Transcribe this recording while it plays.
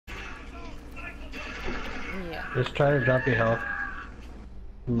Yeah. Just try to drop your health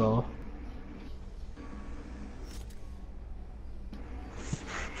low.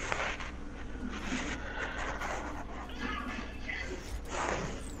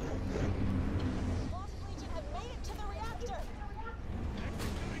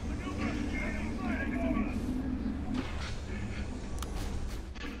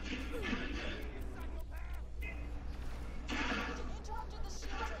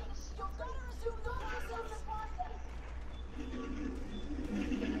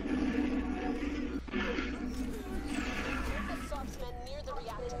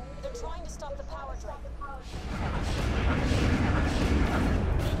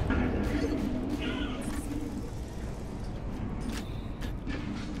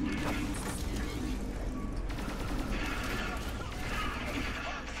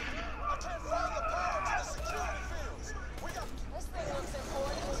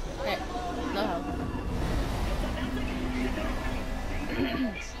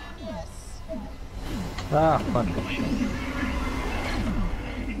 Ah, fuck this shit.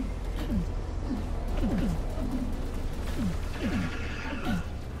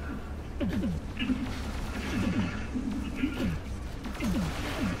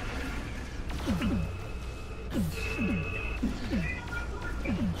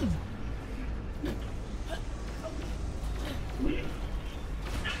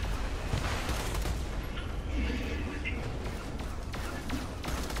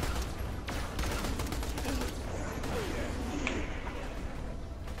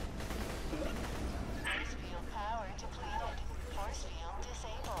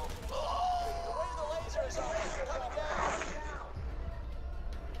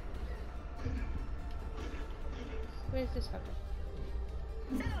 Where's this fucker?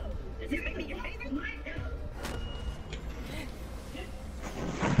 So, does this make me your favorite?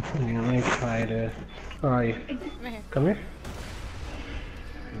 Let me try to... Where are you? Right here. Come here.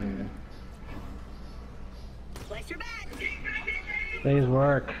 Place your bet. Please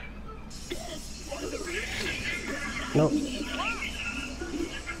work. Nope.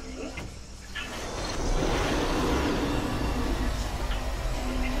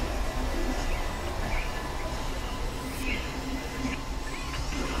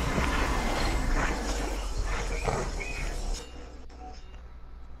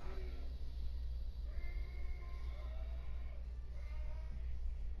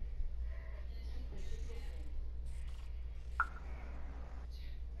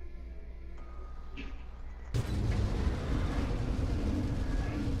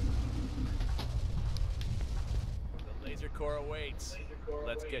 Laser core awaits.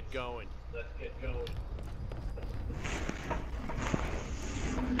 Let's get going.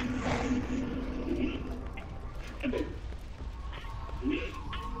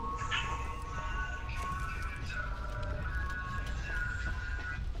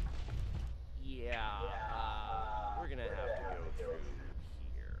 Yeah, we're gonna have to go through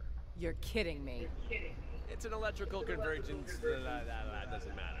here. You're kidding me. It's an electrical convergence. That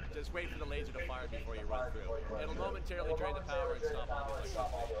doesn't matter. Just wait for the laser to fire before you run through. It'll momentarily drain the power and stop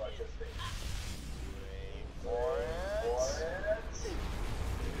all the electricity. Wait for it.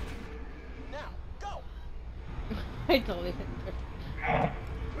 Now, go! I totally hit her.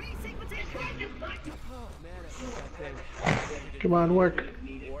 Oh man, I hate that thing. Come on, work.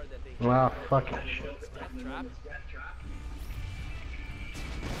 Wow, fuck it. Trap.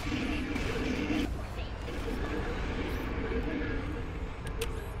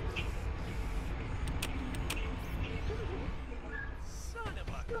 Son of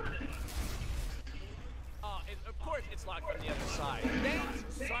a... and of course it's locked from the other side. Thanks,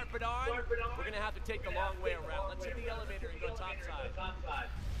 Sarpedon. We're gonna have to take the long way around. Let's hit the elevator and go topside.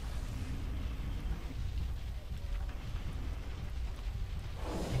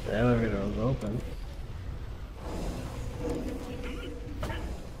 The elevator was open.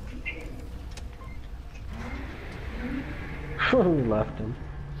 We left him.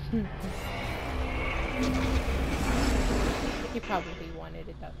 He probably wanted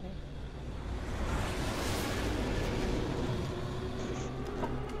it that way.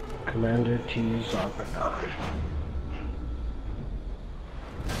 Commander T. Zarpedon.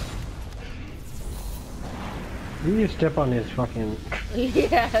 You just step on his fucking...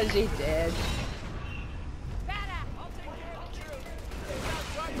 Yeah, she did.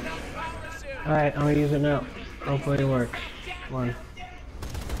 Alright, I'm gonna use it now. Hopefully it works. Come on.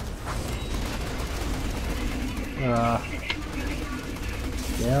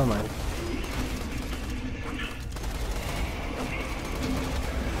 Yeah, man.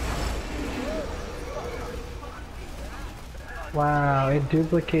 Wow, it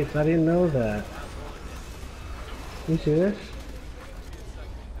duplicates. I didn't know that. You see this?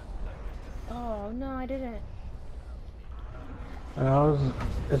 Oh no, I didn't.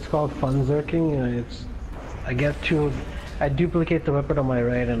 It's called fun zerking, and I duplicate the weapon on my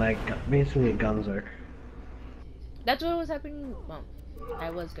right, and I basically gun zerk. That's what was happening. Well, I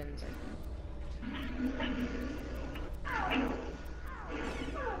was gonna say.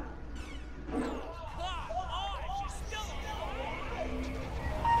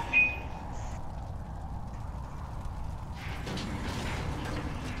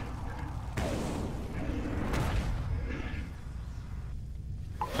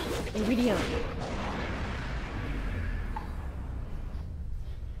 Iridium.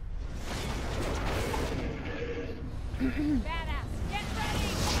 Badass, get ready!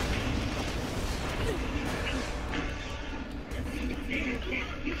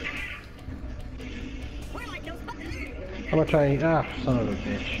 We're like those buttons. I'm gonna try. Son of a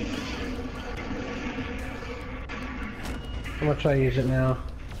bitch. I'm gonna try to use it now.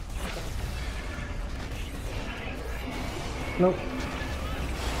 Nope.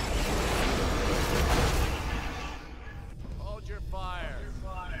 Hold your fire.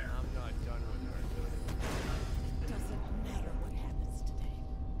 I'm not done with her. Doesn't matter what happens today.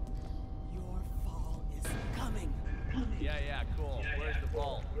 Your fall is coming. Yeah, cool. Where's the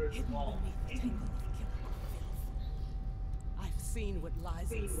ball? Hidden beneath the tangle of chemical filth. I've seen what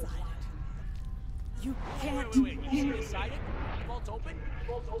lies inside it. You can't. Wait. You decided? The vault's open?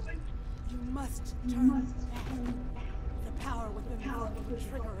 You must turn back. The power within the vault will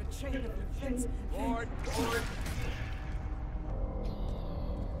trigger a chain of events. Lord.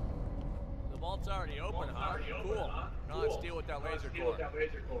 The vault's already open, huh? Cool. Now let's deal with that laser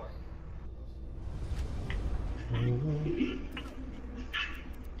core.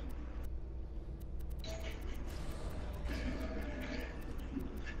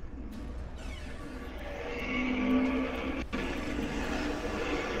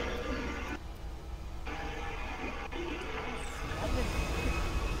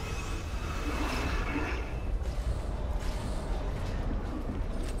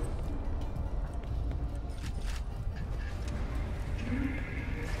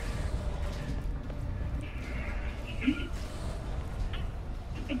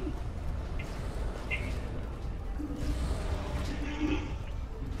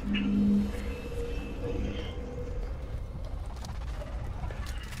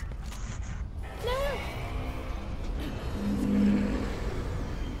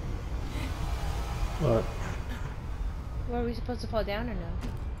 What? Were we supposed to fall down or no?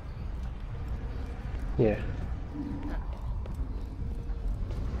 Yeah.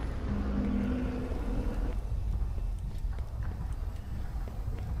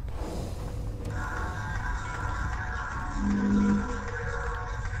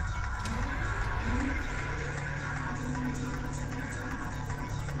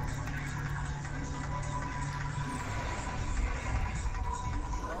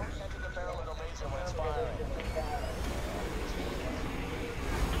 Enter the barrel of the laser when it's firing.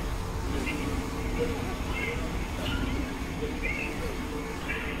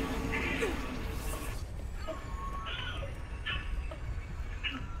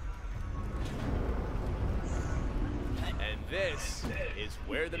 And this is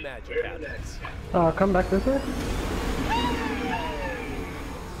where the magic happens. Come back this way?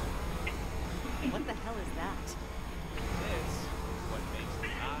 What the hell is that? This is what makes the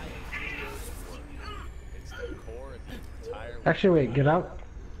eye of Helios work. It's the core of the entire... Actually, wait, get out.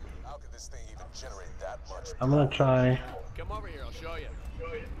 How could this thing even generate that much? I'm gonna try. Come over here, I'll show you.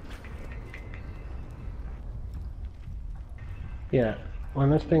 Yeah, when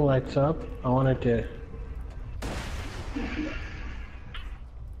this thing lights up, I want it to...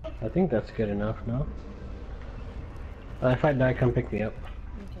 I think that's good enough, no? If I die, come pick me up.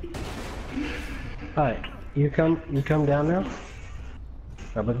 Okay. Alright, you come down now?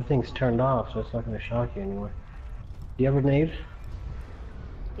 Oh, but the thing's turned off, so it's not gonna shock you anymore. Do you have a grenade?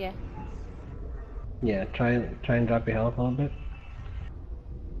 Yeah. Yeah, try and drop your health a little bit.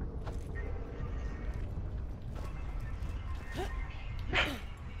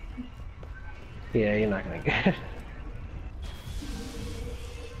 Yeah, you're not gonna get it.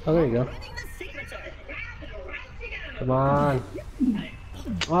 Oh, there you go. Come on.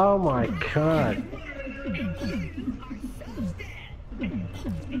 Oh my god.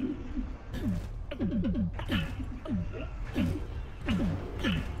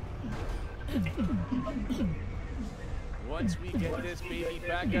 Once we get this baby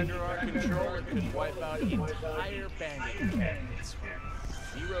back under our control, it could wipe out the entire bandit camps with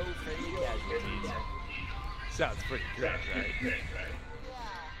 0 friendly casualties. Sounds pretty good, right? Yeah,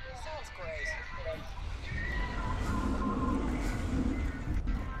 sounds crazy.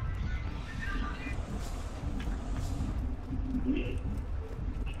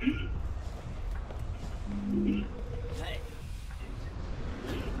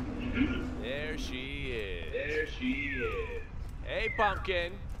 she is. There she is. Hey,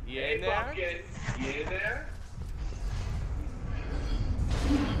 Pumpkin. You in there? Pumpkin. You in there?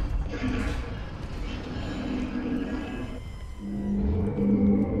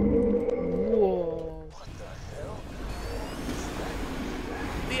 Whoa. What the hell?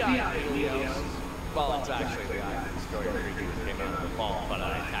 The Eye of Helios. Well, it's actually the Eye of the story preview came out in the fall, but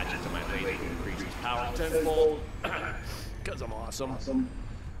I attached it to my laser to increase its power tenfold. Because I'm awesome.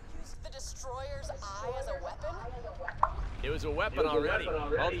 Use the Destroyer's eye as a weapon? It was a weapon already. All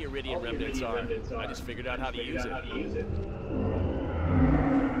the Iridian remnants are. I just figured out how to use it.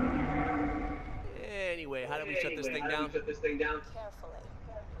 Anyway, how do we shut this thing down? Carefully.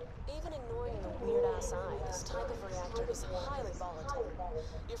 Even ignoring the weird-ass eye, this type of reactor is highly volatile.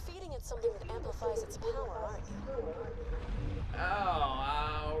 You're feeding it something that amplifies its power, aren't you?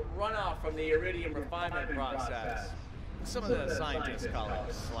 Oh, runoff from the Iridium refinement process. Some of the scientists call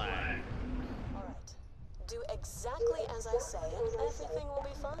it slag. Alright. Do exactly as I say and everything will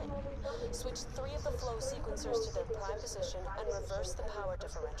be fine. Switch 3 of the flow sequencers to their prime position and reverse the power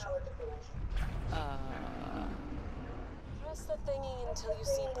differential. Press the thingy until you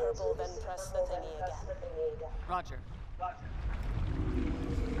see purple, then press the thingy again. Roger.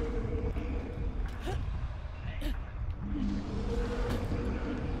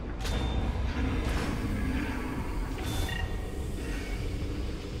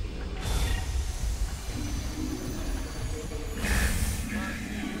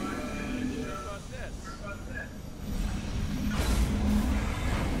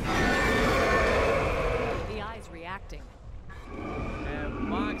 The eye's reacting. And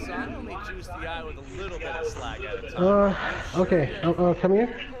Mox, I only juice the eye with a little bit of slag at a time. Okay. Come here.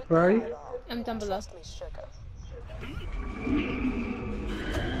 Where are you? I'm down below. Trust me, sugar.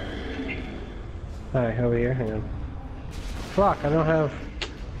 Alright, over here. Hang on. Fuck, I don't have...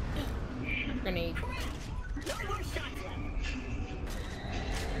 Grenade.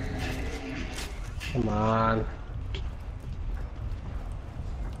 Come on.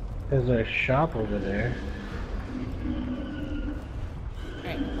 There's a shop over there.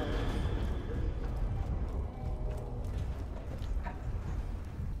 Alright.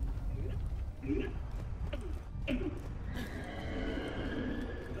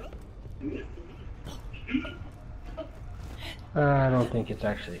 I don't think it's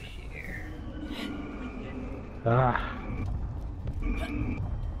actually here. Ah.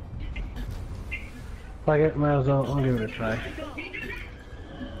 Fuck it, might as well. I'll give it a try.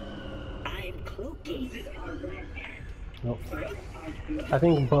 Nope. I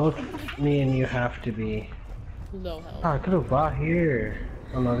think both me and you have to be. Low health. Oh, I could have bought here.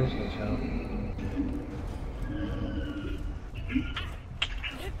 Oh no, this is hell.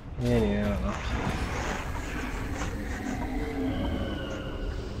 Anyway, I don't know.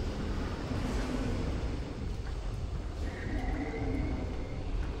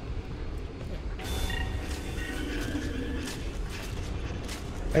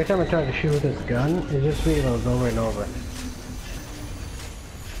 Every time I try to shoot with this gun, it just reloads over and over.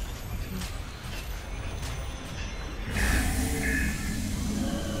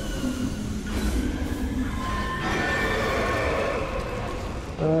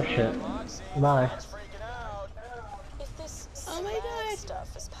 Oh shit. Bye. If this Oh my God.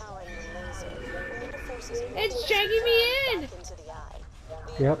 stuff is powering the laser, it forces It's dragging me in! back into the eye.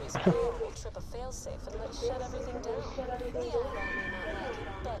 The Yep. increased power will trip a failsafe and let it shut everything down. The eye may not like it,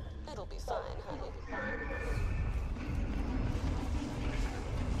 but it'll be fine, honey.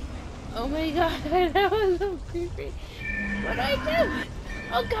 Oh my god, that was so creepy. What do I do?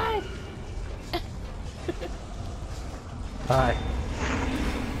 Oh god! Bye.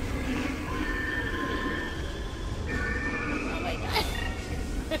 Oh my god.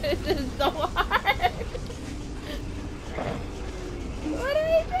 This is so hard. What do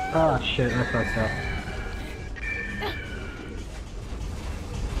I do? Oh shit, I fucked up.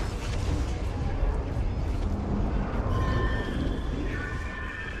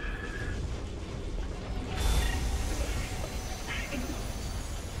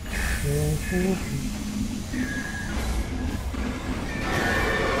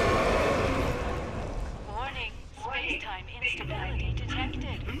 Warning, space-time instability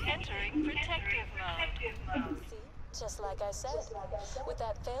detected. Entering protective mode. See? Just like I said. With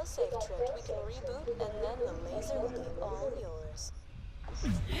that failsafe tripped, we can reboot, and then the laser will be all yours.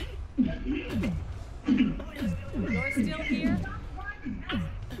 You're still here?